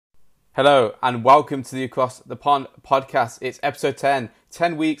Hello and welcome to the Across the Pond podcast. It's episode 10,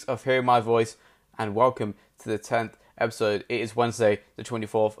 10 weeks of hearing my voice, and welcome to the 10th episode. It is Wednesday, the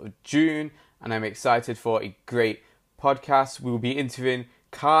 24th of June, and I'm excited for a great podcast. We will be interviewing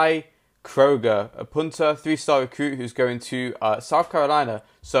Kai Kroger, a punter, 3-star recruit who's going to South Carolina.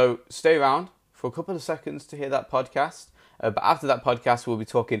 So stay around for a couple of seconds to hear that podcast. But after that podcast, we'll be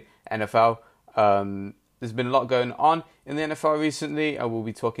talking NFL. There's been a lot going on in the NFL recently, and we'll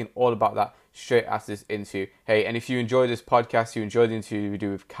be talking all about that straight after this interview. Hey, and if you enjoy this podcast, you enjoy the interview we do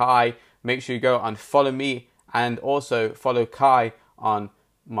with Kai, make sure you go and follow me and also follow Kai on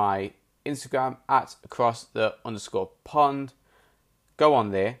my Instagram at across_the_pond. Go on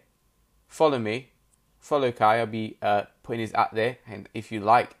there, follow me, follow Kai. I'll be putting his at there. And if you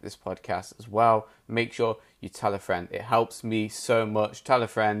like this podcast as well, make sure you tell a friend. It helps me so much. Tell a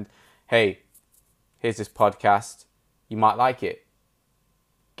friend, hey, here's this podcast. You might like it.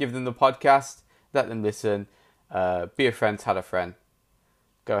 Give them the podcast. Let them listen. Be a friend. Tell a friend.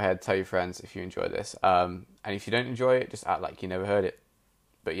 Go ahead. Tell your friends if you enjoy this. And if you don't enjoy it, just act like you never heard it.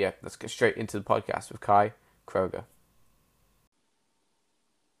 But yeah, let's get straight into the podcast with Kai Kroger.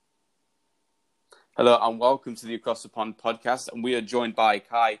 Hello and welcome to the Across the Pond podcast. And we are joined by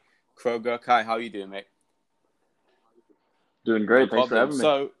Kai Kroger. Kai, how are you doing, mate? Doing great. Thanks for having me.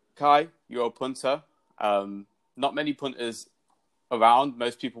 So, Kai, you're a punter. Not many punters around.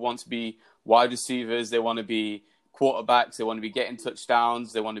 Most people want to be wide receivers. They want to be quarterbacks. They want to be getting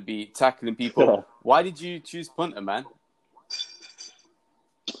touchdowns. They want to be tackling people. Why did you choose punter, man?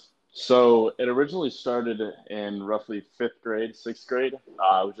 So it originally started in roughly 5th grade, 6th grade.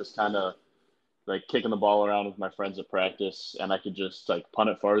 I was just kind of like kicking the ball around with my friends at practice, and I could just like punt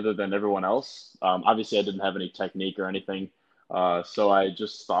it farther than everyone else. Obviously, I didn't have any technique or anything. So I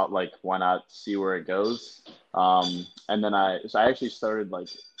just thought, like, why not see where it goes? And then I actually started like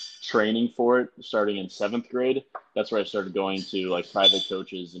training for it starting in 7th grade. That's where I started going to like private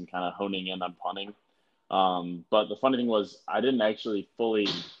coaches and kind of honing in on punting. But the funny thing was I didn't actually fully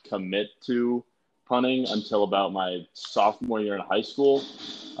commit to punting until about my sophomore year in high school.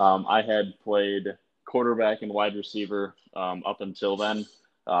 I had played quarterback and wide receiver, up until then.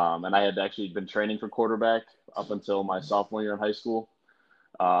 And I had actually been training for quarterback up until my sophomore year in high school.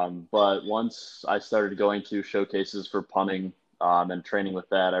 But once I started going to showcases for punting and training with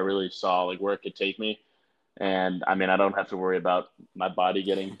that, I really saw like where it could take me. And I mean, I don't have to worry about my body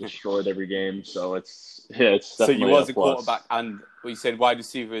getting destroyed every game. So it's definitely so you was a plus. quarterback and you said wide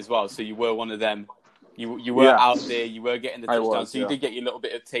receiver as well. So you were one of them. You were out there. You were getting the touchdowns. So you did get your little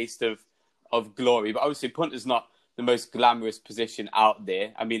bit of taste of glory. But obviously, punter's not the most glamorous position out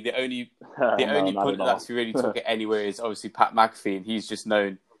there. I mean, the only punter that's really took it anywhere is obviously Pat McAfee, and he's just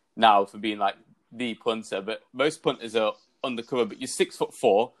known now for being like the punter. But most punters are undercover. But you're 6'4",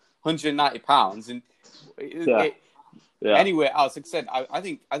 190 pounds, and anywhere else, like I said, I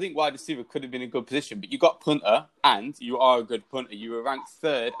think wide receiver could have been a good position. But you got punter, and you are a good punter. You were ranked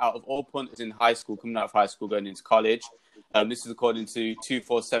 3rd out of all punters in high school, coming out of high school, going into college. This is according to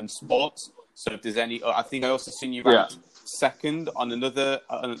 247 Sports. So if there's any, I think I also seen you ranked 2nd on another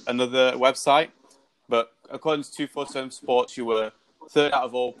website. But according to 247 Sports, you were 3rd out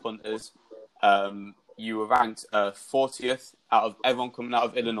of all punters. You were ranked 40th out of everyone coming out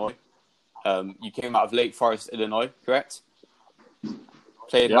of Illinois. You came out of Lake Forest, Illinois, correct?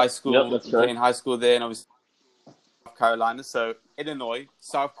 Played high school, playing high school there, and I was South Carolina. So Illinois,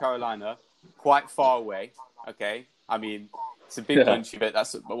 South Carolina, quite far away. Okay, I mean it's a big country, but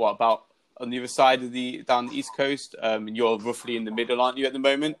that's what about on the other side of down the East Coast. And you're roughly in the middle, aren't you, at the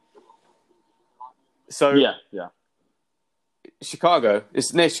moment? So yeah. Chicago,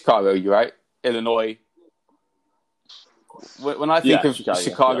 it's near Chicago, you right? Illinois. When I think of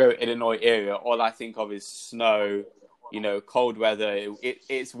Chicago, Illinois area, all I think of is snow, cold weather.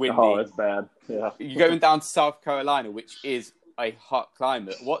 It's windy. Oh, it's bad. Yeah. You're going down to South Carolina, which is a hot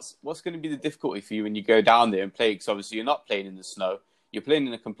climate. What's going to be the difficulty for you when you go down there and play? Because obviously you're not playing in the snow. You're playing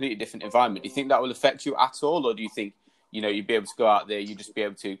in a completely different environment. Do you think that will affect you at all? Or do you think, you'd be able to go out there, you just be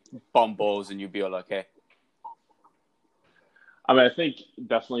able to bomb balls and you'll be all okay? I mean, I think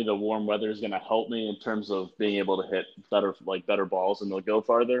definitely the warm weather is going to help me in terms of being able to hit better balls and they'll go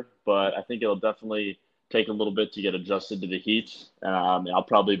farther. But I think it'll definitely take a little bit to get adjusted to the heat. I'll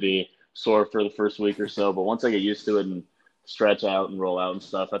probably be sore for the first week or so, but once I get used to it and stretch out and roll out and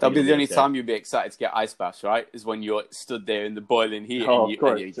stuff, I think that'll be the only time you'll be excited to get ice baths, right? Is when you're stood there in the boiling heat and you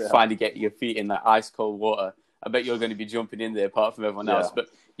finally get your feet in that ice cold water. I bet you're going to be jumping in there apart from everyone else. But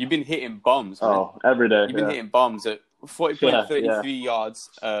you've been hitting bombs, man. Oh, every day. You've been hitting bombs at 40.33 yards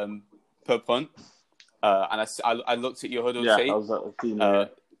per punt. And I looked at your huddle tape.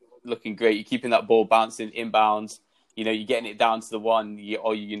 looking great. You're keeping that ball bouncing inbounds. You know, you're getting it down to the one.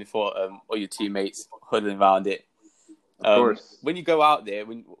 All your uniform, all your teammates huddling around it. Of course. When you go out there,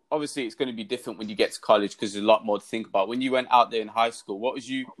 obviously it's going to be different when you get to college because there's a lot more to think about. When you went out there in high school, what was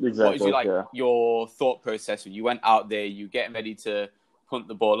your thought process when you went out there? You getting ready to punt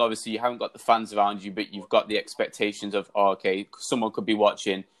the ball. Obviously, you haven't got the fans around you, but you've got the expectations of, okay, someone could be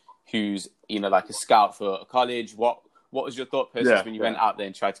watching who's, you know, like a scout for a college. What was your thought process when you went out there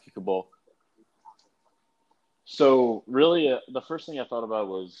and tried to kick a ball? So really, the first thing I thought about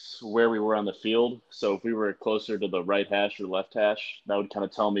was where we were on the field. So if we were closer to the right hash or left hash, that would kind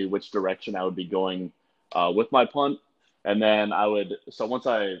of tell me which direction I would be going with my punt. And then once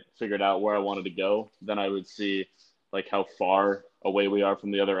I figured out where I wanted to go, then I would see like how far away we are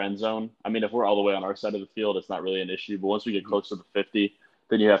from the other end zone. I mean, if we're all the way on our side of the field, it's not really an issue. But once we get close to the 50,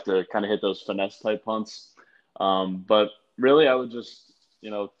 then you have to kind of hit those finesse type punts. But really, I would just,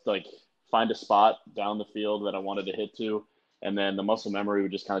 like find a spot down the field that I wanted to hit to. And then the muscle memory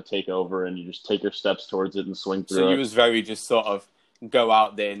would just kind of take over and you just take your steps towards it and swing through it. So you was very just sort of go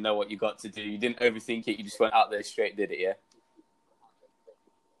out there and know what you got to do. You didn't overthink it. You just went out there straight, did it, yeah?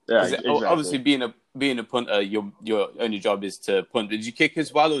 Yeah, exactly. Obviously, being a punter, your only job is to punt. Did you kick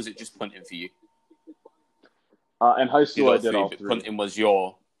as well, or was it just punting for you? In high school, I did all three. Punting was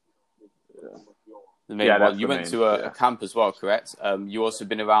the main one. You went to a camp as well, correct? You also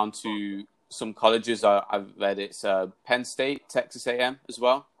been around to some colleges. I've read it's Penn State, Texas A&M as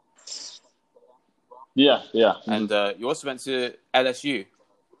well. Yeah. And you also went to LSU.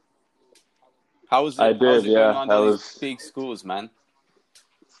 How was it? I did, how was it going on that these big schools, man?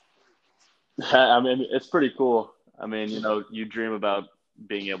 I mean, it's pretty cool. I mean, you dream about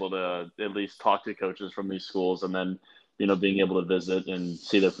being able to at least talk to coaches from these schools and then, being able to visit and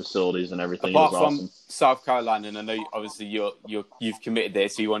see their facilities and everything. Apart from awesome. South Carolina, and I know obviously you've committed there,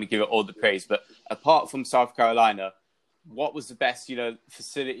 so you want to give it all the praise. But apart from South Carolina, what was the best,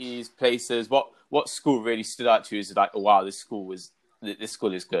 facilities, places? What school really stood out to you? Is it like, oh wow, this school is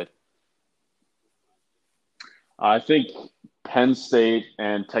good? I think Penn State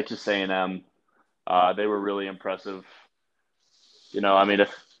and Texas A&M, they were really impressive. I mean,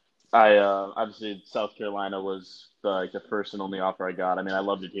 if obviously South Carolina was the first and only offer I got. I mean, I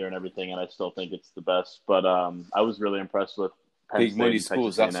loved it here and everything, and I still think it's the best. But I was really impressed with Penn Big State money and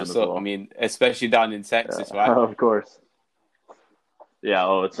schools, Texas that's what's A&M up. well. I mean, especially down in Texas, right? Of course.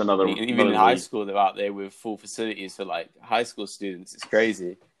 Yeah, it's another. Even in high school, they're out there with full facilities for like high school students. It's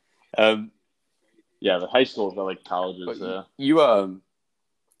crazy. Yeah, the high schools are like colleges. You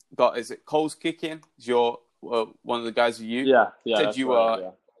got, is it Cole's Kicking? Is your one of the guys with you? Yeah. Said you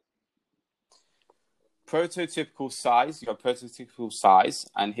are prototypical size. You got prototypical size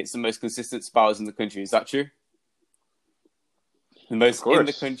and hits the most consistent spirals in the country. Is that true? The most in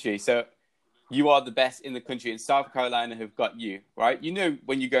the country. So you are the best in the country, and South Carolina have got you, right?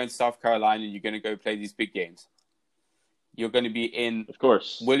 When you go into South Carolina, you're going to go play these big games. You're going to be in, of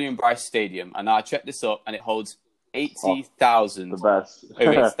course, William Bryce Stadium, and I checked this up, and it holds 80,000. The best.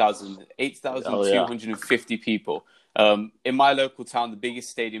 8,250 people. In my local town, the biggest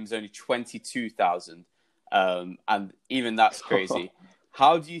stadium is only 22,000, and even that's crazy.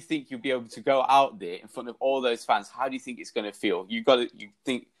 How do you think you'll be able to go out there in front of all those fans? How do you think it's going to feel? You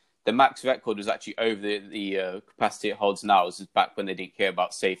think the max record was actually over the capacity it holds now. This is back when they didn't care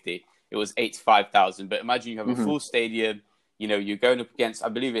about safety. It was 85,000. But imagine you have a full stadium. You're going up against, I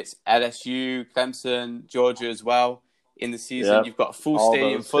believe it's LSU, Clemson, Georgia as well in the season. Yep. You've got a full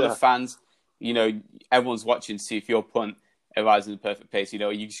stadium full of fans. Everyone's watching to see if your punt arrives in the perfect place.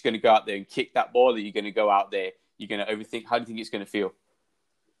 Are you just going to go out there and kick that ball, or are you going to go out there? You're going to overthink. How do you think it's going to feel?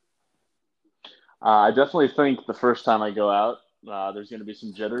 I definitely think the first time I go out, there's going to be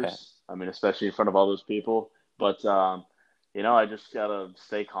some jitters. Okay. I mean, especially in front of all those people. But, I just got to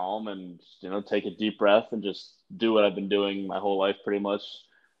stay calm and, take a deep breath and just do what I've been doing my whole life pretty much.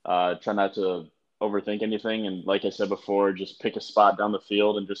 Try not to overthink anything. And like I said before, just pick a spot down the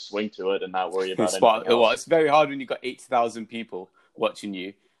fild and just swing to it and not worry about anything else. Well, it's very hard when you've got 80,000 people watching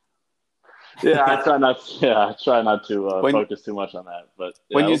you. Yeah, I try not to focus too much on that. But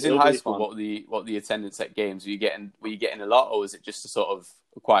when you was in high school, what were the attendance at games? Were you getting a lot, or was it just a sort of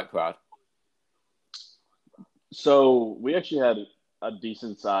a quiet crowd? So we actually had a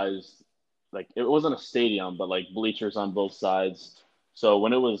decent size, like it wasn't a stadium, but like bleachers on both sides. So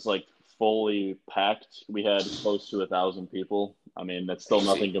when it was like fully packed, we had close to 1,000 people. I mean, that's still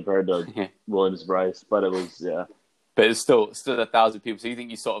nothing compared to Williams Bryce, but it was But it's still 1,000 people. So you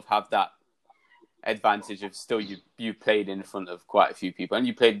think you sort of have that advantage of still you played in front of quite a few people, and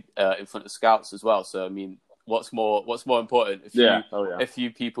you played in front of scouts as well. So I mean, what's more important? Yeah. Oh yeah. A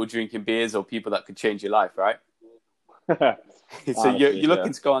few people drinking beers or people that could change your life, right? So Honestly, you're yeah.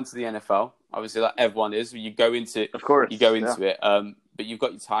 looking to go on to the NFL, obviously, like everyone is. You go into Of course. Yeah. it, but you've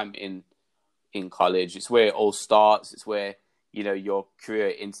got your time in college. It's where it all starts. It's where your career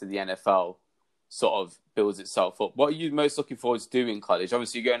into the NFL sort of builds itself up. What are you most looking forward to doing in college?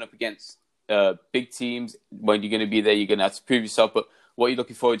 Obviously, you're going up against big teams. When you're going to be there, you're going to have to prove yourself. But what are you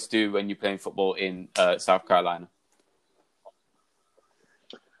looking forward to do when you're playing football in South Carolina?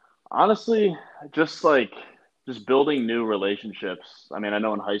 Honestly, just building new relationships. I mean, I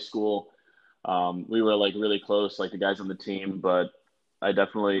know in high school, we were like really close, like the guys on the team, but I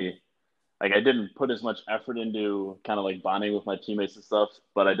definitely like I didn't put as much effort into kind of like bonding with my teammates and stuff.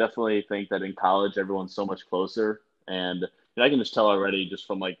 But I definitely think that in college, everyone's so much closer, and I can just tell already just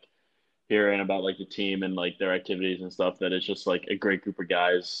from like hearing about like the team and like their activities and stuff that it's just like a great group of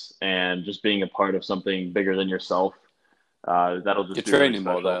guys, and just being a part of something bigger than yourself. That'll You're just be really training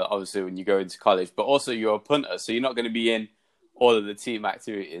more, special. though, obviously, when you go into college. But also, you're a punter, so you're not going to be in all of the team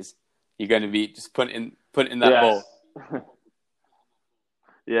activities. You're going to be just punting that Yes. ball.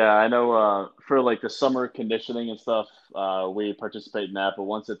 Yeah, I know. For like the summer conditioning and stuff, we participate in that. But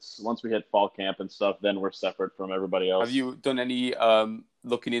once we hit fall camp and stuff, then we're separate from everybody Have else. you done any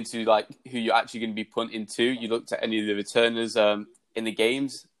looking into like who you're actually going to be punting to? You looked at any of the returners in the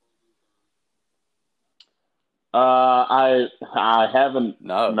games? I haven't.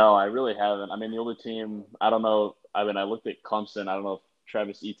 No. No, I really haven't. I mean, the only team I don't know. I mean, I looked at Clemson. I don't know if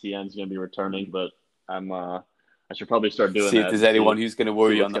Travis Etienne's going to be returning, but I should probably start doing See if that there's and anyone who's going to see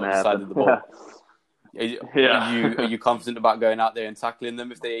worry you on what's the going to other side happen. of the ball. Are Yeah. you confident about going out there and tackling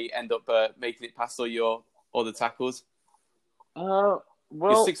them if they end up making it past all the tackles? You're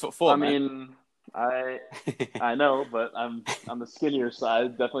Well, 6'4", I man. mean, I know, but I'm on the skinnier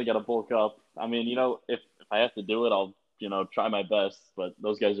side. Definitely got to bulk up. I mean, if I have to do it, I'll try my best. But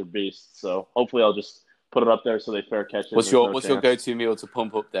those guys are beasts, so hopefully I'll just put it up there so they fair catch it. What's There's no your chance. go-to meal to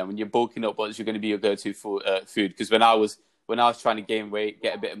pump up then when you're bulking up? What's going to be your go-to food? Because when I was trying to gain weight,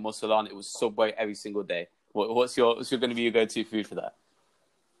 get a bit of muscle on, it was Subway every single day. What's going to be your go-to food for that?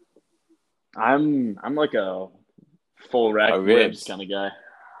 I'm like a full rack ribs Ribs. kind of guy.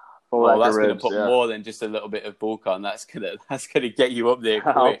 Full Well, rack of that's going to ribs, put yeah. more than just a little bit of bulk on. That's gonna get you up there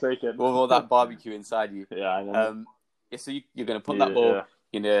I'll quick take it. with all that barbecue inside you. Yeah, I know. Yeah, so you're going to put Need that it, ball. yeah.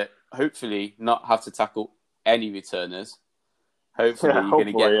 You're going to hopefully not have to tackle any returners. Hopefully, Yeah,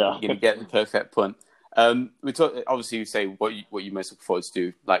 hopefully, yeah. you're gonna get the perfect punt. We talk obviously you say what you most look forward to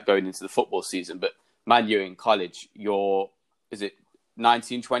do, like going into the football season. But man, you're in college. Is it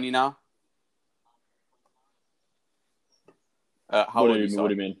 19, 20 now? How old are you? What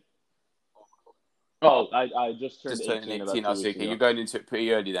do you mean? Oh, I just turned Just turning 18 18. about I 2 see. weeks Okay, ago. you're going into it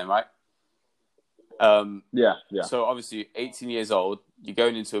pretty early then, right? Yeah. So obviously, 18 years old, you're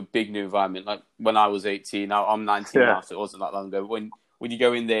going into a big new environment. Like when I was 18, now I'm 19 Yeah. now, so it wasn't that long ago. When you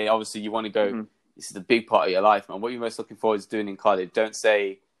go in there, obviously you want to go. Mm-hmm. This is a big part of your life, man. What are you most looking forward to doing in college? Don't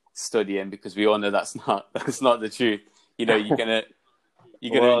say studying because we all know that's not the truth. You're gonna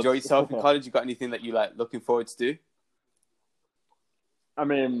Well, enjoy yourself in college. You got anything that you like looking forward to do? I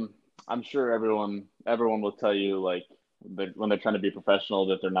mean, I'm sure everyone will tell you like that when they're trying to be professional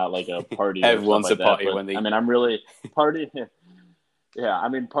that they're not like a party or stuff Everyone's like a that. party But when they. I mean, I'm really partying. Yeah, I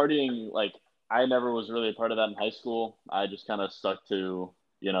mean, partying. Like, I never was really a part of that in high school. I just kind of stuck to,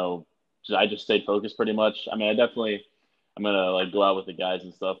 I just stayed focused pretty much. I mean, I'm gonna like go out with the guys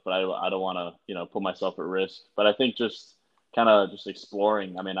and stuff, but I don't want to, put myself at risk. But I think just kind of just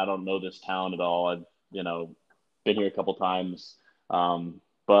exploring. I mean, I don't know this town at all. I've, been here a couple times,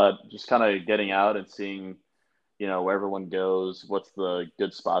 but just kind of getting out and seeing, where everyone goes, what's the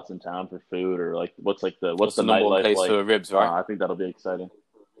good spots in town for food, or like what's What's the the number one nightlife place like. for ribs, right? I think that'll be exciting.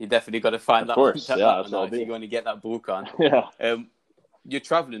 You definitely got to find Of that one, course, that yeah, one that's what I'll out if you're do. going to get that bulk on. Yeah, You're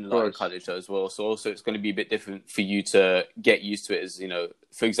traveling a of lot in course. college though as well, so also it's going to be a bit different for you to get used to it. As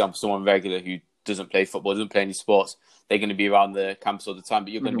for example, someone regular who doesn't play football, doesn't play any sports, they're going to be around the campus all the time.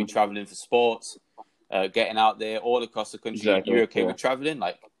 But you're going to be traveling for sports, getting out there all across the country. Exactly. You're okay Yeah. with traveling?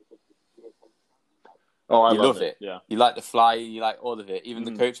 Like, Oh, I you love love it. Yeah. You like the flying. You like all of it, even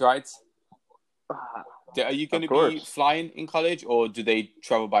the coach rides. Are you going Of to be course. flying in college, or do they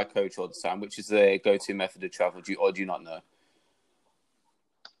travel by coach all the time? Which is their go-to method of travel? Do you not know?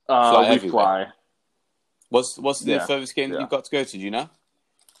 Fly We everywhere. fly. What's the Yeah. furthest game that Yeah. you've got to go to? Do you know?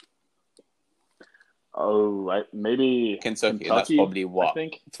 Oh, maybe Kentucky. And that's probably I what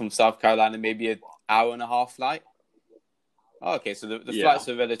think. from South Carolina, maybe an hour and a half flight. Oh, okay, so the Yeah. flights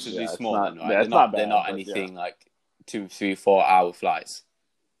are relatively Yeah, it's small, not. then, right? Yeah, it's not They're bad, not but anything like 2, 3, 4 hour flights.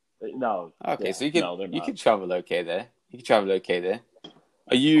 No, Okay, yeah, so no, they're you not. can travel okay there. You can travel okay there.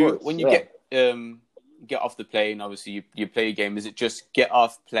 Are Of you course, when you yeah. get off the plane? Obviously, you play your game. Is it just get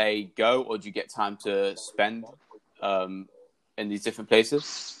off, play, go, or do you get time to spend um, in these different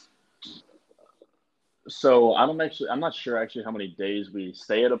places? So I'm not sure actually how many days we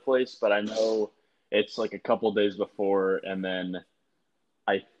stay at a place, but I know it's like a couple days before, and then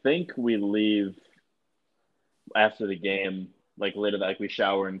I think we leave after the game, like later, like we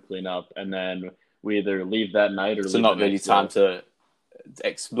shower and clean up, and then we either leave that night or So leave the not really next time day. to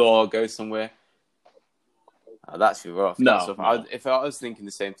explore, go somewhere. Oh, that's rough. That's No, rough. no. If I was thinking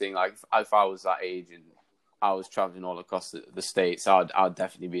the same thing, like if I was that age and I was traveling all across the states, I'd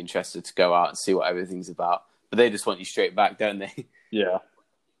definitely be interested to go out and see what everything's about. But they just want you straight back, don't they? Yeah.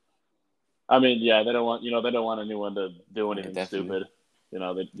 I mean, yeah, they don't want anyone to do Yeah, anything definitely. stupid. You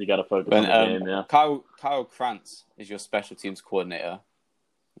got to focus When on the game. Yeah. Kyle Krantz is your special teams coordinator.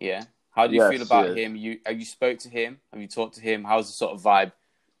 Yeah. How do you feel Yes, he about is. him? Have you spoke to him? Have you talked to him? How's the sort of vibe?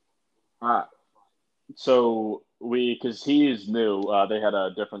 Uh, so because he is new, they had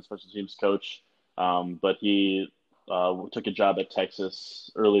a different special teams coach, but he took a job at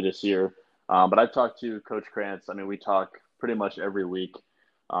Texas early this year. But I've talked to Coach Krantz. I mean, we talk pretty much every week.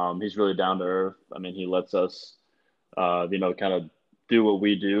 He's really down to earth. I mean, he lets us, kind of do what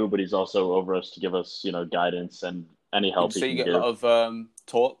we do, but he's also over us to give us, guidance and any Would help you he say you can get a lot give. of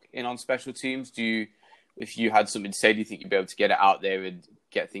talk in on special teams? If you had something to say, do you think you'd be able to get it out there and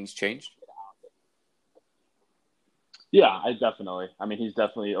get things changed? Yeah, I definitely. I mean, he's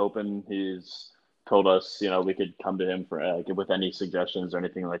definitely open. He's told us, we could come to him for with any suggestions or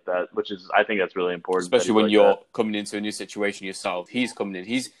anything like that, which is, I think that's really important that Especially he's when like that. you're coming into a new situation yourself. He's coming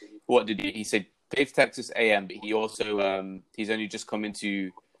in. What did he said? Dave Texas AM, but he also he's only just come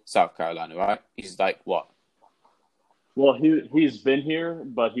into South Carolina, right? He's like what? Well, he's been here,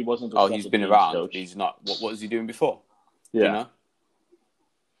 but he wasn't the Oh, he's special been teams around, but coach. he's not. What was he doing before? Do you Yeah, know?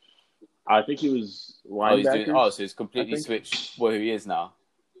 I think he was Oh, he's doing. Oh, linebackers. so he's I completely think. switched where he is now.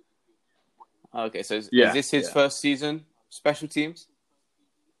 Okay, so is Yeah, this his yeah, first season special teams?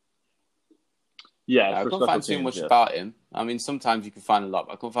 yeah. I For couldn't special find too teams, much yes. about him. I mean, sometimes you can find a lot,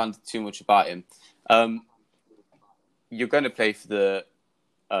 but I couldn't find too much about him. Um, you're going to play for the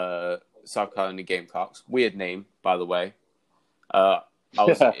South Carolina Gamecocks. Weird name, by the way. I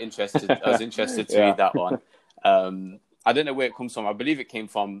was Yeah, interested. I was interested to yeah. read that one. I don't know where it comes from. I believe it came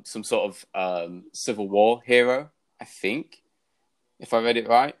from some sort of Civil War hero. I think, if I read it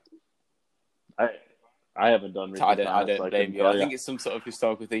right. I I haven't done research on I it, so don't I blame couldn't you. I tell you. think it's some sort of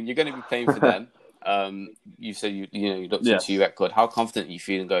historical thing. You're going to be playing for them. You said you looked into your Yes. record. How confident are you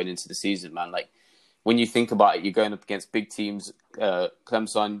feeling going into the season, man? Like when you think about it, you're going up against big teams.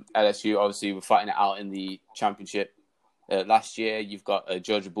 Clemson, LSU. Obviously, we're fighting it out in the championship. Last year, you've got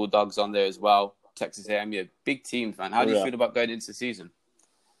Georgia Bulldogs on there as well. Texas A&M, you're big teams, man. How Oh do you yeah. feel about going into the season?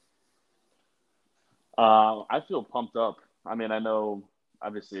 I feel pumped up. I mean, I know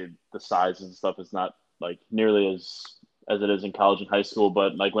obviously the size and stuff is not like nearly as it is in college and high school,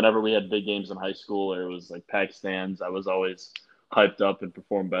 but like whenever we had big games in high school or it was like packed stands, I was always hyped up and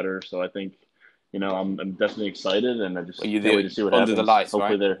performed better. So I think, I'm definitely excited and I Well, just you're can't wait to see what under the happens. lights,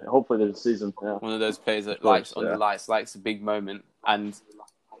 right? Hopefully there's a season. Yeah, One of those players of that likes course. under Yeah, lights, likes a big moment, and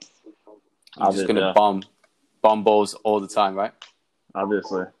you're just obviously. going to Yeah, bomb balls all the time, right?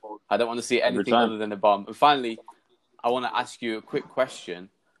 obviously. I don't want to see Every anything time. other than a bomb. And finally, I want to ask you a quick question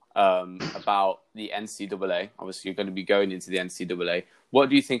about the NCAA. Obviously, you're going to be going into the NCAA. What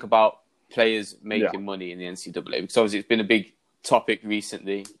do you think about players Yeah. making money in the NCAA? Because obviously, it's been a big topic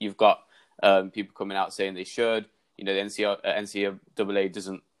recently. You've got people coming out saying they should. The NCAA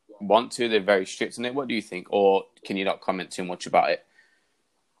doesn't want to. They're very strict on it. What do you think? Or can you not comment too much about it?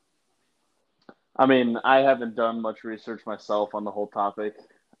 I mean, I haven't done much research myself on the whole topic.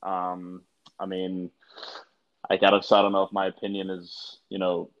 I mean, so I don't know if my opinion is,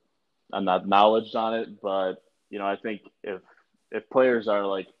 I'm not knowledge on it, but I think if players are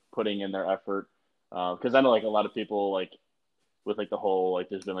like putting in their effort, because I know like a lot of people like with like the whole like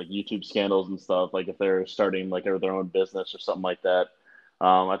there's been like YouTube scandals and stuff. Like if they're starting like their own business or something like that,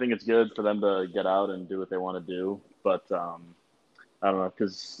 I think it's good for them to get out and do what they want to do. But I don't know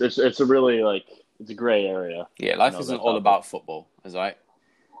because it's a really like it's a gray area, Yeah, life isn't that all topic. about football, is right?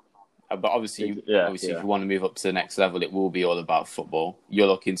 But obviously, Yeah, if yeah, you want to move up to the next level, it will be all about football. You're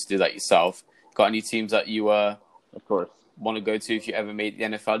looking to do that yourself. Got any teams that you of course. want to go to if you ever made the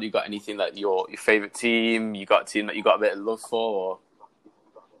NFL? You got anything that your favorite team? You got a team that you got a bit of love for? Or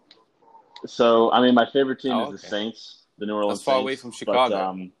So I mean, my favorite team is the okay, Saints, the New that's Orleans far away Saints. from But Chicago.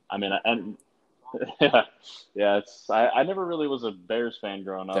 I mean, Yeah. I never really was a Bears fan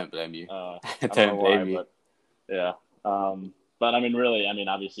growing up. Don't blame you. I don't know Don't why, blame you. but yeah. But I mean, really, I mean,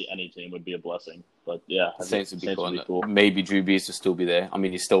 obviously, any team would be a blessing. But yeah, The I mean, Saints would be Saints cool. would be And cool. maybe Drew Brees will still be there. I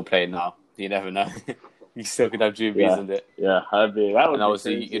mean, he's still playing now. You never know. You still could have Drew Brees Yeah, in it. yeah, that And would be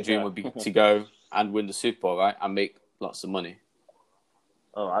obviously, crazy. your dream Yeah. would be to go and win the Super Bowl, right? And make lots of money.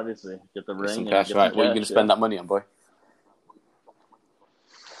 Oh, obviously, get the Get some ring and cash, get some right? What are you going to cash. Yeah. spend that money on, boy?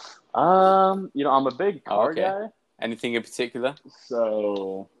 I'm a big Oh, car okay. guy, Anything in particular?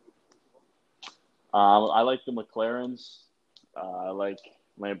 so I like the McLarens. I like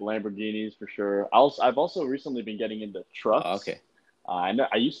Lamborghinis for sure. I've also recently been getting into Oh, trucks. okay. I know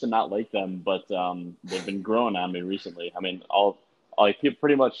I used to not like them, but they've been growing on me recently. I mean,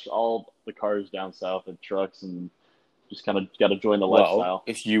 pretty much all the cars down south are trucks, and just kind of got to join the Well, lifestyle.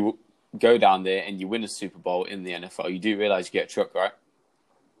 if you go down there and you win a Super Bowl in the NFL, you do realize you get a truck, right?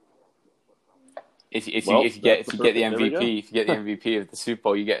 If you Well, get that's if you get the perfect. There we go. MVP, if you get the MVP of the Super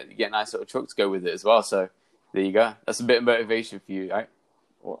Bowl, you get a nice little truck to go with it as well. So there you go. That's a bit of motivation for you, right?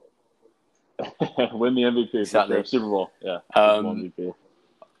 Well, win the MVP Exactly. for sure. Super Bowl, yeah. Super Bowl MVP.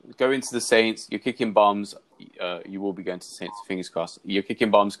 Going to the Saints, you're kicking bombs. You will be going to the Saints, fingers crossed. You're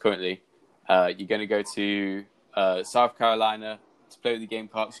kicking bombs currently. You're going to go to South Carolina to play with the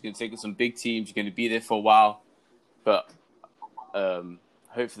Gamecocks. You're going to take on some big teams. You're going to be there for a while. But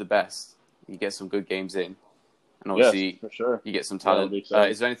hope for the best. You get some good games in. And obviously, Yes, for sure. you get some That'll talent. be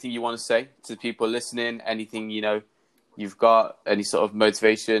exciting. Is there anything you want to say to the people listening? Anything, you've got? Any sort of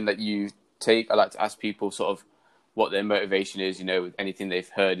motivation that you take? I like to ask people sort of what their motivation is, with anything they've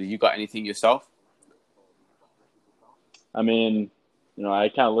heard. Have you got anything yourself? I mean, I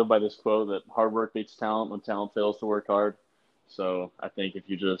kind of live by this quote that hard work beats talent when talent fails to work hard. So I think if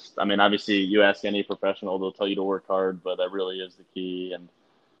you obviously you ask any professional, they'll tell you to work hard, but that really is the key. And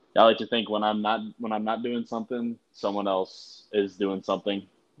I like to think when I'm not doing something, someone else is doing something,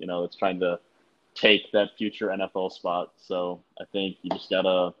 that's trying to take that future NFL spot. So I think you just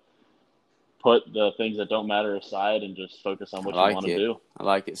gotta put the things that don't matter aside and just focus on what you want to do. I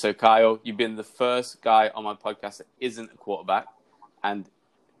like it. So Kyle, you've been the first guy on my podcast that isn't a quarterback, and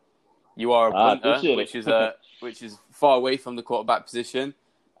you are a punter, which is far away from the quarterback position.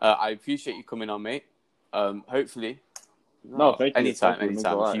 I appreciate you coming on, mate. Hopefully, no, thank you.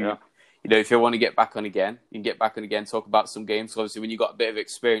 Anytime. If you want to get back on again, you can get back on again. Talk about some games. So obviously, when you got a bit of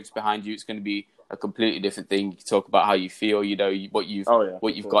experience behind you, it's going to be a completely different thing. You can talk about how you feel. What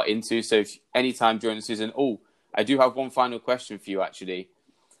you've got into. So if anytime during the season. I do have one final question for you, actually.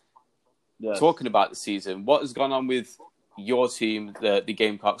 Yes. Talking about the season, what has gone on with your team, the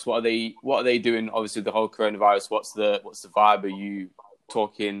Gamecocks? What are they doing? Obviously, the whole coronavirus. What's the vibe? Are you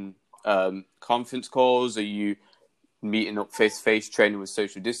talking conference calls? Are you meeting up face to face, training with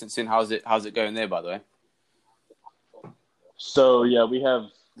social distancing? How's it going there, by the way? So yeah, we have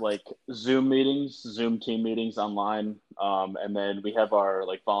Zoom team meetings online, and then we have our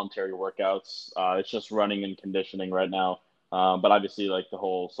voluntary workouts. It's just running and conditioning right now, but obviously the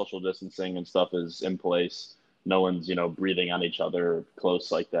whole social distancing and stuff is in place. No one's breathing on each other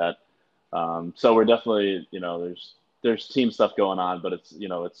close like that. So we're definitely there's team stuff going on, but it's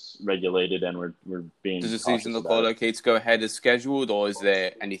it's regulated and we're being. Does the season look all okay to go ahead as scheduled, or is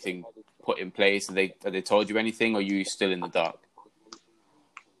there anything put in place? Have they told you anything, or are you still in the dark?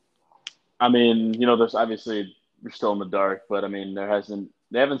 I mean, there's obviously we're still in the dark, but I mean, they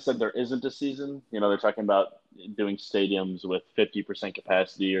haven't said there isn't a season. They're talking about doing stadiums with 50%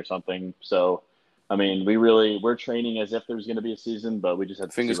 capacity or something. So, I mean, we're training as if there's going to be a season, but we just have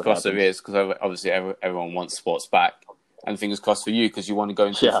to fingers crossed there is, because obviously everyone wants sports back, and fingers crossed for you because you want to go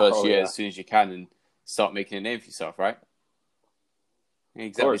into the first year as soon as you can and start making a name for yourself, right?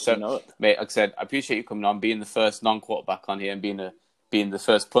 Exactly. Of course, mate, like I said, I appreciate you coming on, being the first non-quarterback on here, and being the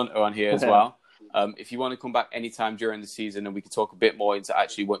first punter on here as well. If you want to come back anytime during the season and we could talk a bit more into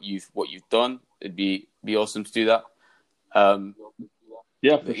actually what you've done, it'd be awesome to do that.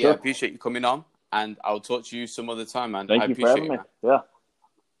 Yeah, for sure. I appreciate you coming on, and I'll talk to you some other time, man. Thank you for having me. Man. Yeah.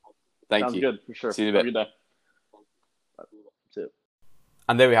 Thank you. Sounds good, for sure. See you in a bit. Have a good day. That's it.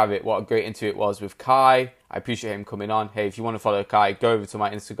 And there we have it. What a great interview it was with Kai. I appreciate him coming on. Hey, if you want to follow Kai, go over to my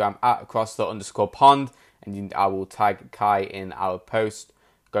Instagram at @across_pond, and I will tag Kai in our post.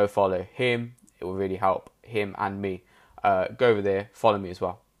 Go follow him. It will really help him and me. Go over there, follow me as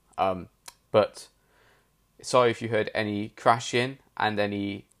well. But sorry if you heard any crashing and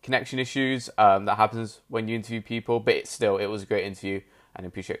any connection issues. That happens when you interview people, but it was a great interview. And I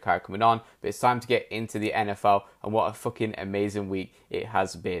appreciate Kai coming on. But it's time to get into the NFL, and what a fucking amazing week it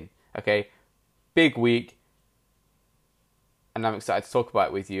has been. Okay, big week. and I'm excited to talk about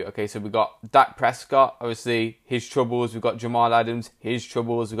it with you. Okay, so we've got Dak Prescott, obviously, his troubles. We've got Jamal Adams, his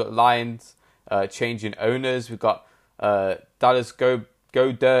troubles. We've got Lions changing owners. We've got Dallas Go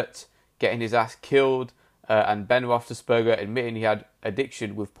Dirt getting his ass killed, and Ben Roethlisberger admitting he had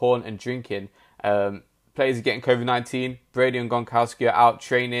addiction with porn and drinking. Players are getting COVID-19. Brady and Gronkowski are out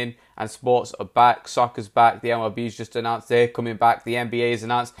training, and sports are back. Soccer's back. The MLB's just announced they're coming back. The NBA's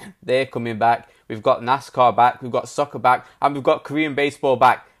announced they're coming back. We've got NASCAR back. We've got soccer back. And we've got Korean baseball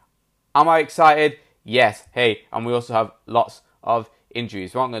back. Am I excited? Yes. Hey, and we also have lots of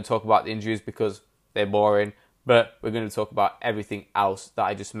injuries. We're not going to talk about the injuries because they're boring, but we're going to talk about everything else that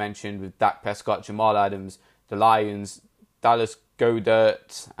I just mentioned with Dak Prescott, Jamal Adams, the Lions, Dallas Go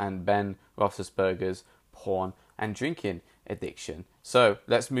Dirt, and Ben Roethlisberger's porn and drinking addiction. So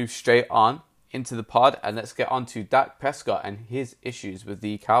let's move straight on into the pod, and let's get on to Dak Prescott and his issues with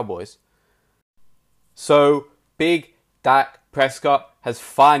the Cowboys. So big Dak Prescott has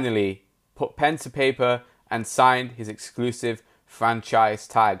finally put pen to paper and signed his exclusive franchise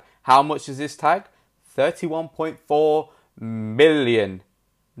tag. How much is this tag? $31.4 million.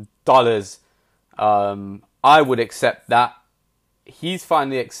 I would accept that. He's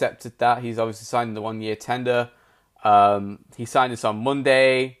finally accepted that. He's obviously signed the 1-year tender. He signed this on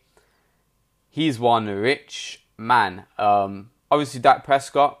Monday. He's one rich man. Obviously, Dak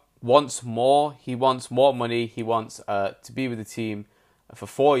Prescott wants more. He wants more money. He wants to be with the team for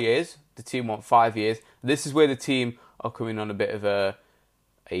 4 years. The team want 5 years. This is where the team are coming on a bit of a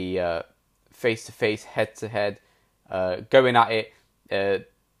face-to-face, head-to-head, going at it.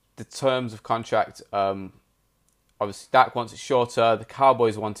 The terms of contract, obviously Dak wants it shorter. The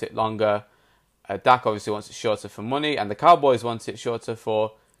Cowboys want it longer. Dak obviously wants it shorter for money, and the Cowboys want it shorter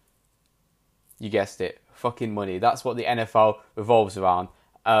for, you guessed it, fucking money. That's what the NFL revolves around.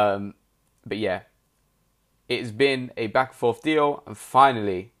 But yeah, it's been a back and forth deal, and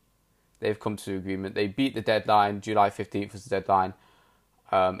finally they've come to an agreement. They beat the deadline. July 15th was the deadline.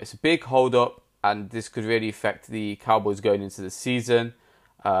 It's a big hold up, and this could really affect the Cowboys going into the season.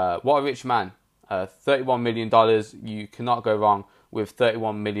 What a rich man. $31 million. You cannot go wrong with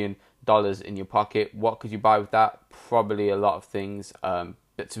 $31 million in your pocket. What could you buy with that? Probably a lot of things.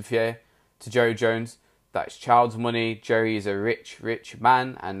 But to be fair to Jerry Jones, that's child's money. Jerry is a rich, rich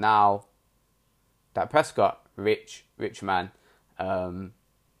man. And now Dak Prescott, rich, rich man.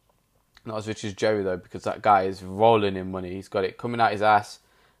 Not as rich as Jerry though, because that guy is rolling in money. He's got it coming out his ass.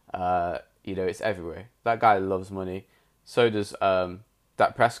 It's everywhere. That guy loves money. So does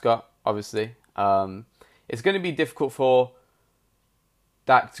Dak Prescott, obviously. It's going to be difficult for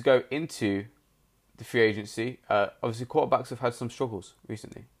Dak to go into the free agency. Obviously, quarterbacks have had some struggles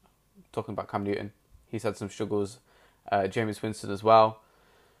recently. Talking about Cam Newton, he's had some struggles. Jameis Winston as well.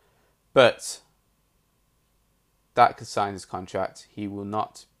 But Dak has signed his contract. He will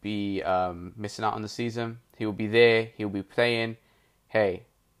not be missing out on the season. He will be there. He'll be playing. Hey,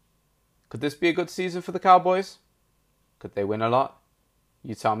 could this be a good season for the Cowboys? Could they win a lot?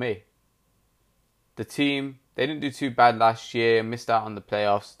 You tell me. The team, they didn't do too bad last year, missed out on the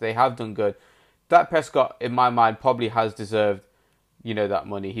playoffs. They have done good. Dak Prescott, in my mind, probably has deserved, that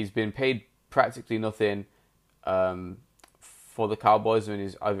money. He's been paid practically nothing for the Cowboys when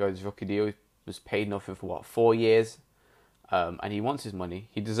his rookie deal. He was paid nothing for, 4 years? And he wants his money.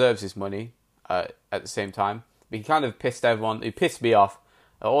 He deserves his money at the same time. But he kind of pissed everyone. He pissed me off.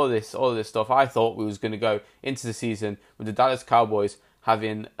 All of this stuff. I thought we was going to go into the season with the Dallas Cowboys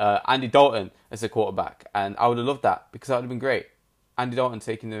having Andy Dalton as a quarterback, and I would have loved that because that would have been great. Andy Dalton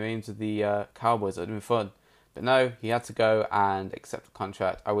taking the reins of the Cowboys, that would have been fun. But no, he had to go and accept the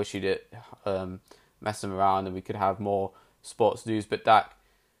contract. I wish he did mess him around and we could have more sports news. But Dak,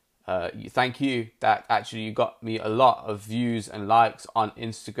 thank you, Dak. Actually, you got me a lot of views and likes on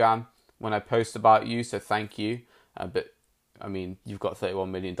Instagram when I post about you, so thank you. But I mean, you've got $31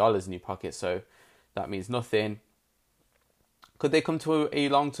 million in your pocket, so that means nothing. Could they come to a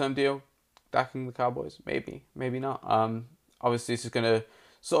long-term deal, Dak and the Cowboys? Maybe, maybe not. Obviously, this is going to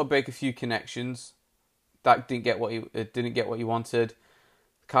sort of break a few connections. Dak didn't get what he wanted.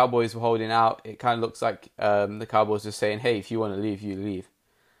 The Cowboys were holding out. It kind of looks like the Cowboys are saying, "Hey, if you want to leave, you leave."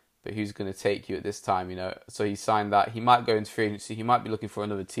 But who's going to take you at this time? So he signed that. He might go into free agency. He might be looking for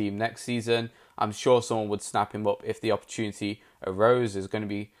another team next season. I'm sure someone would snap him up if the opportunity arose. There's going to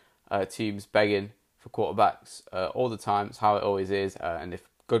be teams begging for quarterbacks all the time. It's how it always is. And if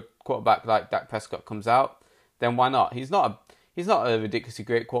good quarterback like Dak Prescott comes out, then why not? He's not a ridiculously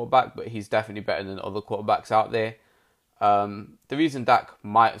great quarterback, but he's definitely better than other quarterbacks out there. The reason Dak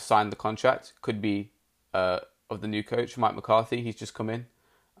might have signed the contract could be of the new coach, Mike McCarthy. He's just come in.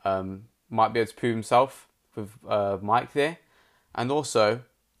 Might be able to prove himself with Mike there. And also,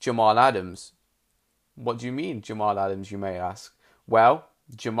 Jamal Adams. What do you mean, Jamal Adams, you may ask? Well,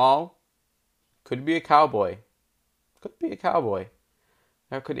 Jamal could be a Cowboy. Could be a Cowboy.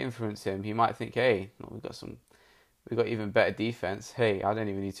 That could influence him. He might think, hey, we've got even better defense. Hey, I don't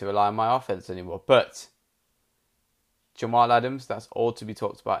even need to rely on my offense anymore. But Jamal Adams, that's all to be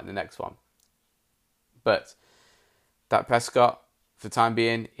talked about in the next one. But Dak Prescott, for the time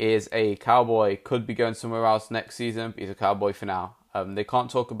being, is a Cowboy. Could be going somewhere else next season, but he's a Cowboy for now. They can't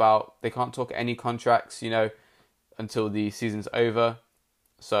talk any contracts, until the season's over.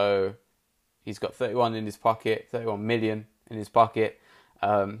 So he's got 31 in his pocket, 31 million in his pocket.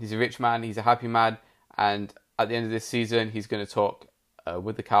 He's a rich man. He's a happy man. And at the end of this season, he's going to talk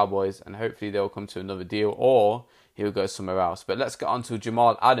with the Cowboys, and hopefully they'll come to another deal, or he'll go somewhere else. But let's get on to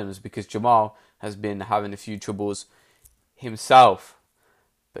Jamal Adams, because Jamal has been having a few troubles himself.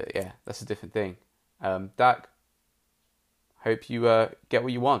 But yeah, that's a different thing. Dak, hope you get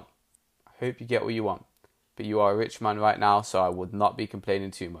what you want. But you are a rich man right now, so I would not be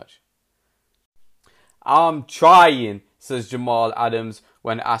complaining too much. I'm trying, says Jamal Adams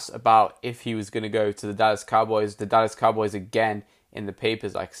when asked about if he was going to go to the Dallas Cowboys. The Dallas Cowboys again in the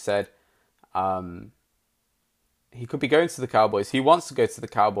papers, like I said. He could be going to the Cowboys. He wants to go to the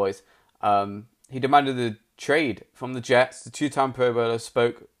Cowboys. He demanded a trade from the Jets. The two-time Pro Bowler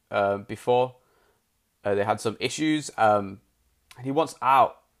spoke before. They had some issues. And he wants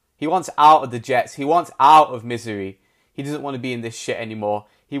out. He wants out of the Jets. He wants out of misery. He doesn't want to be in this shit anymore.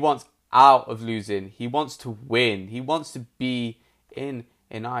 He wants out of losing. He wants to win. He wants to be in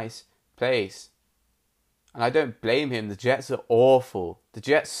a nice place. And I don't blame him. The Jets are awful. The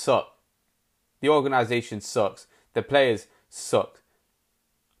Jets suck. The organization sucks. The players suck.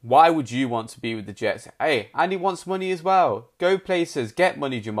 Why would you want to be with the Jets? Hey, and he wants money as well. Go places. Get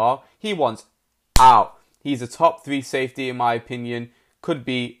money, Jamal. He wants out. He's a top 3 safety in my opinion. Could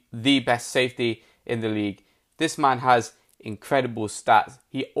be the best safety in the league. This man has incredible stats.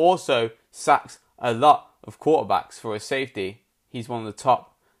 He also sacks a lot of quarterbacks for a safety. He's one of the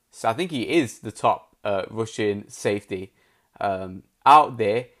top. So I think he is the top rushing safety out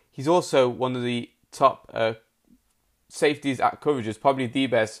there. He's also one of the top safeties at coverages, probably the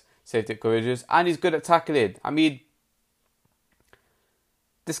best safety at coverages, and he's good at tackling. I mean,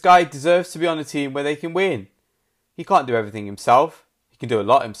 this guy deserves to be on a team where they can win. He can't do everything himself. He can do a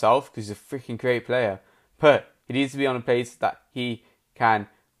lot himself because he's a freaking great player, but he needs to be on a place that he can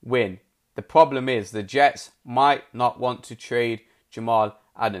win. The problem is the Jets might not want to trade Jamal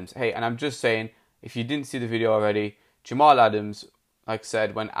Adams. Hey, and I'm just saying, if you didn't see the video already, Jamal Adams, like I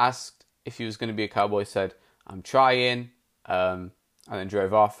said, when asked if he was going to be a Cowboy, said, I'm trying, and then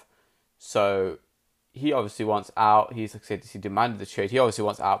drove off. So he obviously wants out. He's, like I said, he demanded the trade. He obviously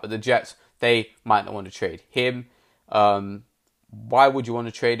wants out, but the Jets, they might not want to trade him. Why would you want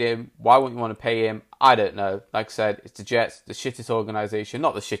to trade him? Why wouldn't you want to pay him? I don't know. Like I said, it's the Jets, the shittest organisation.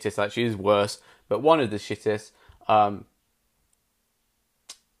 Not the shittest, actually, is worse, but one of the shittest.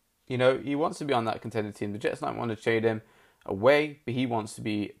 He wants to be on that contender team. The Jets don't want to trade him away, but he wants to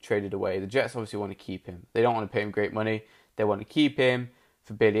be traded away. The Jets obviously want to keep him. They don't want to pay him great money. They want to keep him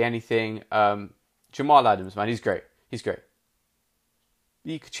for barely anything. Jamal Adams, man, he's great. He's great.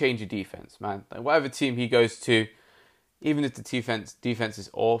 You could change your defense, man. Like, whatever team he goes to, even if the defense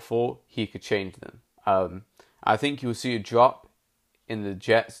is awful, he could change them. I think you'll see a drop in the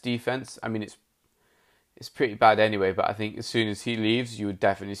Jets defense. I mean, it's pretty bad anyway, but I think as soon as he leaves, you would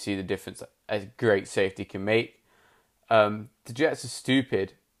definitely see the difference a great safety can make. The Jets are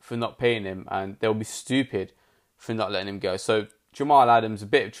stupid for not paying him, and they'll be stupid for not letting him go. So Jamal Adams, a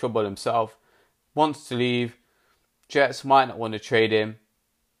bit of trouble himself, wants to leave. Jets might not want to trade him.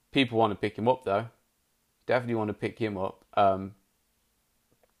 People want to pick him up, though. Definitely want to pick him up. Could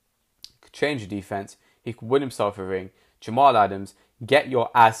change the defense. He could win himself a ring. Jamal Adams, get your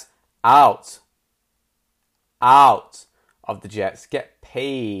ass out of the Jets. Get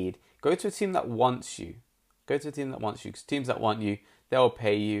paid. Go to a team that wants you. Because teams that want you, they'll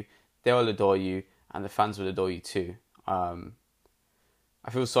pay you, they'll adore you, and the fans will adore you too. I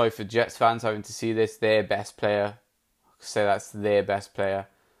feel sorry for Jets fans having to see this. Their best player, that's their best player,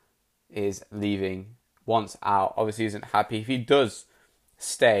 is leaving, wants out, obviously isn't happy. If he does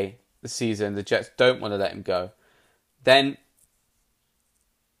stay the season, the Jets don't want to let him go, then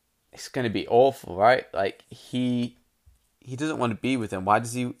it's going to be awful, right? Like, he doesn't want to be with them. Why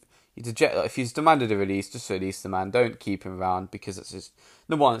does he... If he's demanded a release, just release the man. Don't keep him around, because it's just,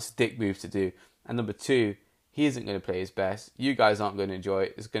 number one, it's a dick move to do. And number two, he isn't going to play his best. You guys aren't going to enjoy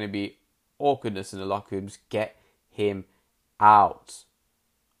it. There's going to be awkwardness in the locker rooms. Get him out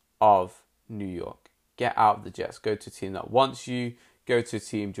of New York. Get out of the Jets. Go to a team that wants you. Go to a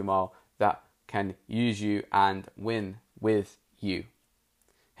team, Jamal, that can use you and win with you.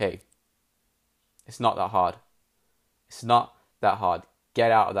 Hey, it's not that hard. It's not that hard. Get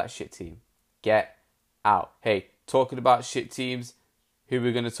out of that shit team. Get out. Hey, talking about shit teams, who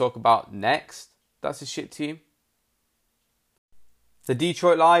we're going to talk about next, that's a shit team. The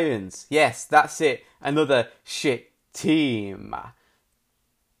Detroit Lions. Yes, that's it. Another shit team.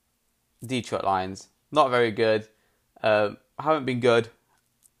 Detroit Lions. Not very good. Haven't been good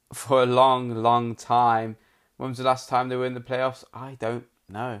for a long, long time. When was the last time they were in the playoffs? I don't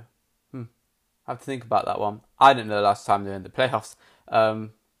know. I have to think about that one. I didn't know the last time they were in the playoffs.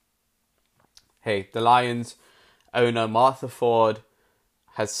 Hey, the Lions owner Martha Ford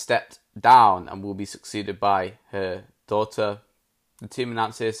has stepped down and will be succeeded by her daughter. The team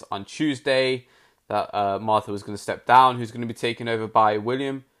announced this on Tuesday that Martha was going to step down, who's going to be taken over by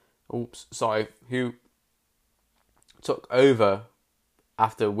William. Who took over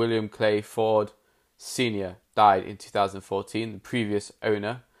after William Clay Ford Sr. died in 2014, the previous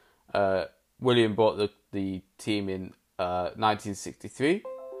owner. William bought the team in 1963,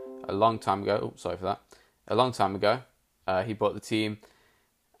 a long time ago. A long time ago. He bought the team.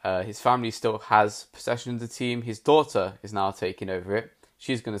 His family still has possession of the team. His daughter is now taking over it.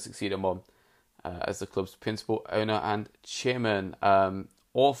 She's going to succeed her mom as the club's principal owner and chairman.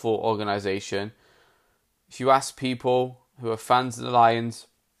 Awful organisation. If you ask people who are fans of the Lions,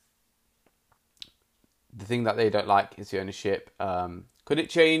 the thing that they don't like is the ownership. Could it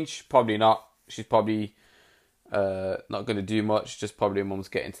change? Probably not. She's probably not going to do much. Just probably her mum's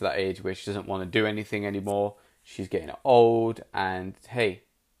getting to that age where she doesn't want to do anything anymore. She's getting old. And hey,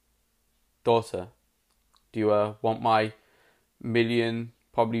 daughter, do you want my million,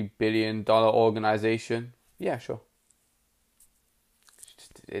 probably $billion organisation? Yeah, sure.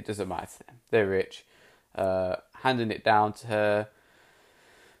 It doesn't matter to them. They're rich. Handing it down to her.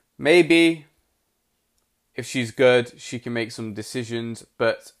 Maybe if she's good, she can make some decisions,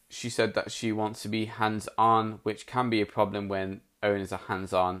 but she said that she wants to be hands-on, which can be a problem when owners are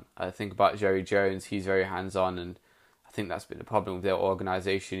hands-on. Think about Jerry Jones. He's very hands-on, and I think that's been the problem with their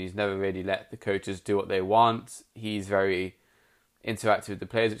organisation. He's never really let the coaches do what they want. He's very interactive with the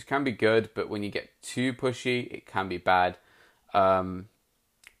players, which can be good, but when you get too pushy, it can be bad.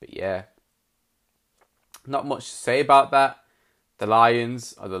 But yeah, not much to say about that. The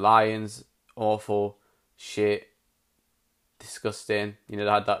Lions are the Lions. Awful, shit, disgusting. You know, they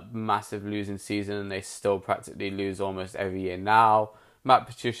had that massive losing season and they still practically lose almost every year now. Matt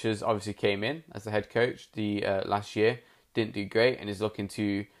Patricia's obviously came in as the head coach the last year. Didn't do great and is looking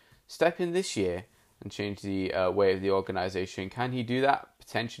to step in this year and change the way of the organisation. Can he do that?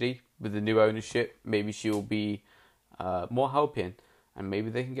 Potentially. With the new ownership, maybe she will be more helping. And maybe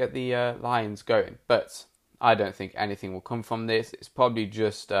they can get the Lions going. But I don't think anything will come from this. It's probably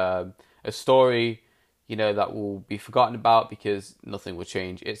just a story, you know, that will be forgotten about because nothing will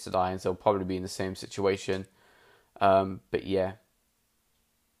change. It's the Lions. They'll probably be in the same situation. But yeah,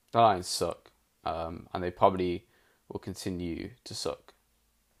 the Lions suck. And they probably will continue to suck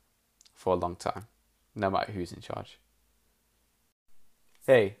for a long time, no matter who's in charge.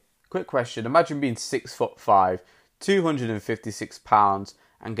 Hey, quick question. Imagine being 6'5", 256 pounds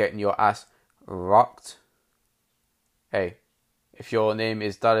and getting your ass rocked. Hey, if your name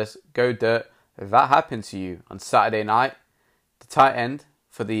is Dallas Go Dirt, that happened to you on Saturday night. The tight end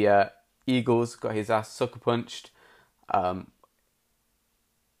for the Eagles got his ass sucker punched.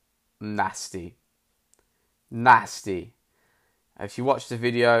 Nasty. If you watch the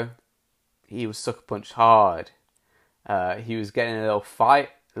video, he was sucker punched hard. He was getting a little fight,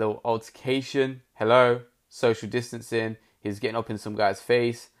 a little altercation. Hello. Social distancing. He was getting up in some guy's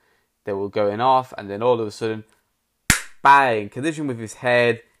face. They were going off, and then all of a sudden, bang! Collision with his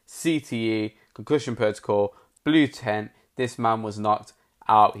head. CTE, concussion protocol, blue tent. This man was knocked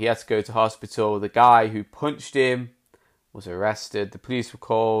out. He had to go to hospital. The guy who punched him was arrested. The police were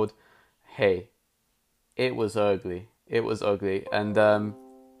called. Hey, it was ugly. And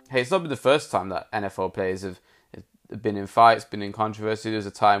hey, it's not been the first time that NFL players have been in fights, been in controversy. There was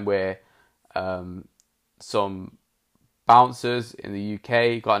a time where some bouncers in the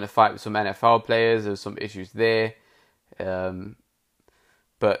UK got in a fight with some NFL players. There was some issues there.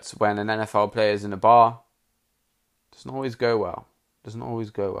 But when an NFL player is in a bar, it doesn't always go well.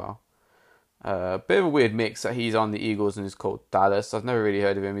 Bit of a weird mix that he's on the Eagles and is called Dallas. I've never really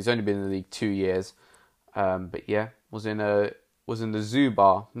heard of him. He's only been in the league 2 years. But yeah, was in the Zoo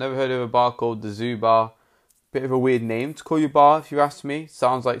Bar. Never heard of a bar called the Zoo Bar. Bit of a weird name to call your bar, if you ask me.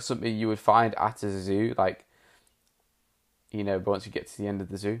 Sounds like something you would find at a zoo, like, you know, once you get to the end of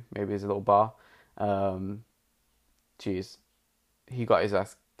the zoo, maybe there's a little bar. Jeez, he got his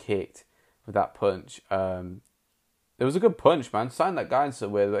ass kicked with that punch. It was a good punch, man. Sign that guy in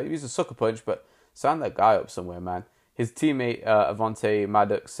somewhere. He was a sucker punch, but sign that guy up somewhere, man. His teammate, Avante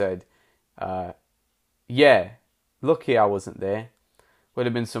Maddox, said, yeah, lucky I wasn't there. Would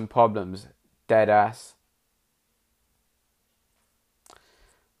have been some problems. Dead ass.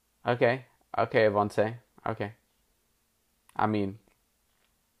 Okay, Avante. Okay. I mean,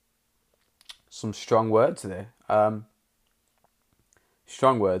 some strong words there.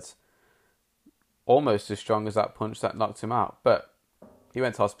 Strong words. Almost as strong as that punch that knocked him out. But he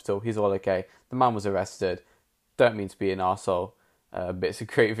went to hospital. He's all okay. The man was arrested. Don't mean to be an arsehole, but it's a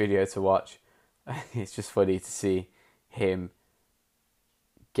great video to watch. It's just funny to see him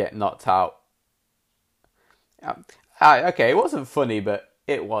get knocked out. Okay, it wasn't funny, but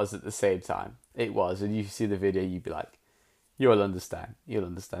it was at the same time. It was. And you see the video, you'd be like, you'll understand.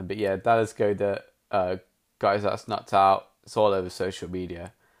 But yeah, Dallas Goedert, guys that's knocked out. It's all over social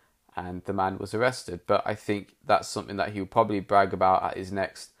media. And the man was arrested. But I think that's something that he'll probably brag about at his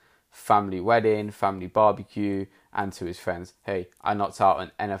next family wedding, family barbecue, and to his friends. Hey, I knocked out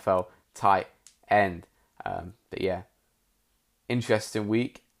an NFL tight end. But yeah, interesting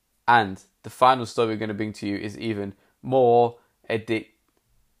week. And the final story we're going to bring to you is even more addicting.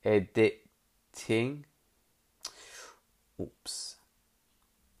 Oops.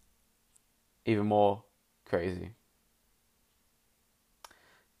 Even more crazy.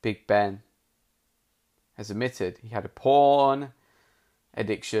 Big Ben has admitted he had a porn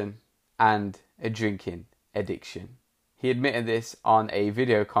addiction and a drinking addiction. He admitted this on a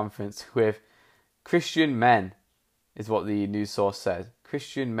video conference with Christian men, is what the news source said.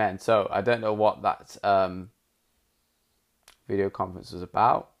 Christian men. So I don't know what that video conference was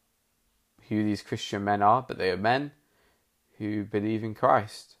about, who these Christian men are, but they are men who believe in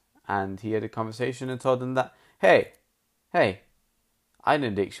Christ. And he had a conversation and told them that, hey, I had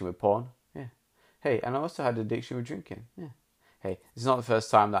an addiction with porn. Yeah. Hey, and I also had an addiction with drinking. Yeah. Hey, it's not the first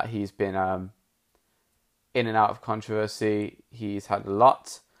time that he's been in and out of controversy. He's had a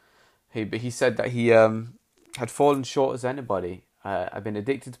lot. But he said that he had fallen short as anybody. I've been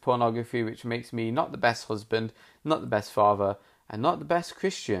addicted to pornography, which makes me not the best husband, not the best father, and not the best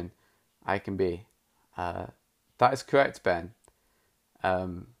Christian I can be. That is correct, Ben.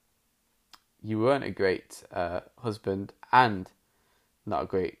 You weren't a great husband and not a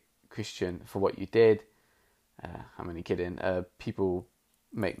great Christian for what you did. I'm only kidding. People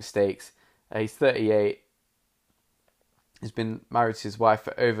make mistakes. He's 38. He's been married to his wife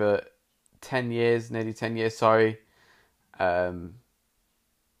for over 10 years, nearly 10 years, sorry. But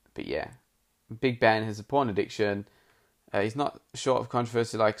yeah, Big Ben has a porn addiction. He's not short of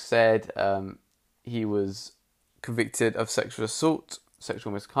controversy, like I said. He was convicted of sexual assault,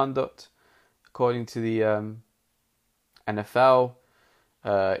 sexual misconduct, according to the NFL.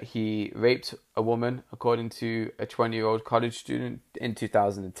 He raped a woman, according to a 20-year-old college student in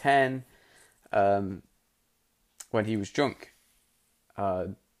 2010, when he was drunk.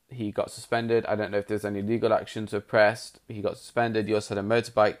 He got suspended. I don't know if there's any legal actions pressed. He got suspended. He also had a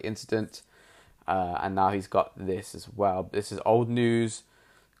motorbike incident. And now he's got this as well. This is old news.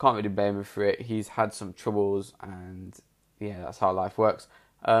 Can't really blame him for it. He's had some troubles, and yeah, that's how life works.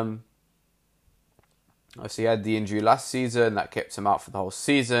 Obviously, he had the injury last season that kept him out for the whole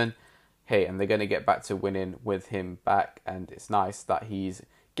season. Hey, and they're going to get back to winning with him back, and it's nice that he's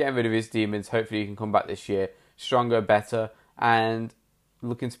getting rid of his demons. Hopefully, he can come back this year stronger, better, and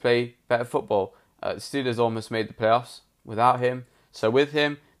looking to play better football. The Steelers almost made the playoffs without him, so with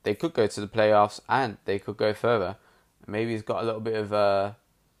him, they could go to the playoffs and they could go further. Maybe he's got a little bit of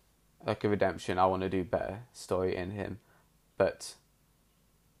like a redemption. I want to do better story in him, but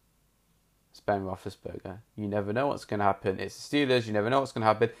it's Ben Roethlisberger. You never know what's going to happen. It's the Steelers. You never know what's going to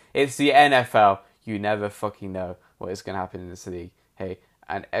happen. It's the NFL. You never fucking know what is going to happen in this league. Hey,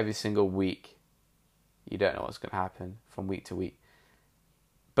 and every single week, you don't know what's going to happen from week to week.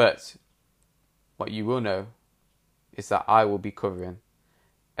 But what you will know is that I will be covering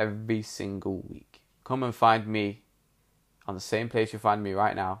every single week. Come and find me on the same place you find me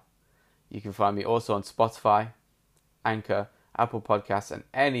right now. You can find me also on Spotify, Anchor, Apple Podcasts, and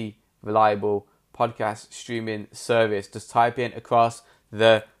any reliable podcast streaming service. Just type in Across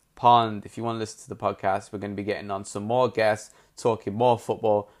the Pond. If you want to listen to the podcast, we're going to be getting on some more guests, talking more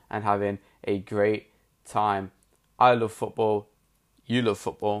football, and having a great time. I love football. You love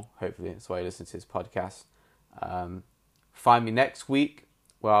football. Hopefully that's why you listen to this podcast. Find me next week,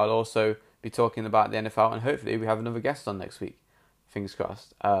 where I'll also be talking about the NFL, and hopefully we have another guest on next week. Fingers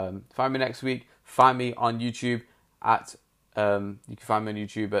crossed. Find me next week. Find me on YouTube at you can find me on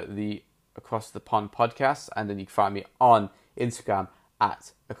YouTube at the Across Across the Pond Podcast, and then you can find me on Instagram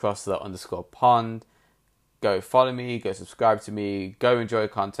at @across_the_pond. Go follow me, go subscribe to me, go enjoy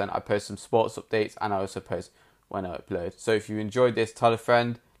content. I post some sports updates, and I also post when I upload. So if you enjoyed this, tell a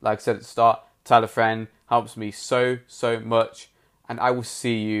friend. Like I said at the start, tell a friend. Helps me so much. And I will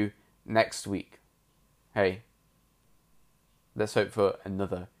see you next week. Hey, let's hope for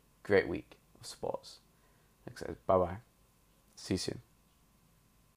another great week of sports. Bye bye. See you soon.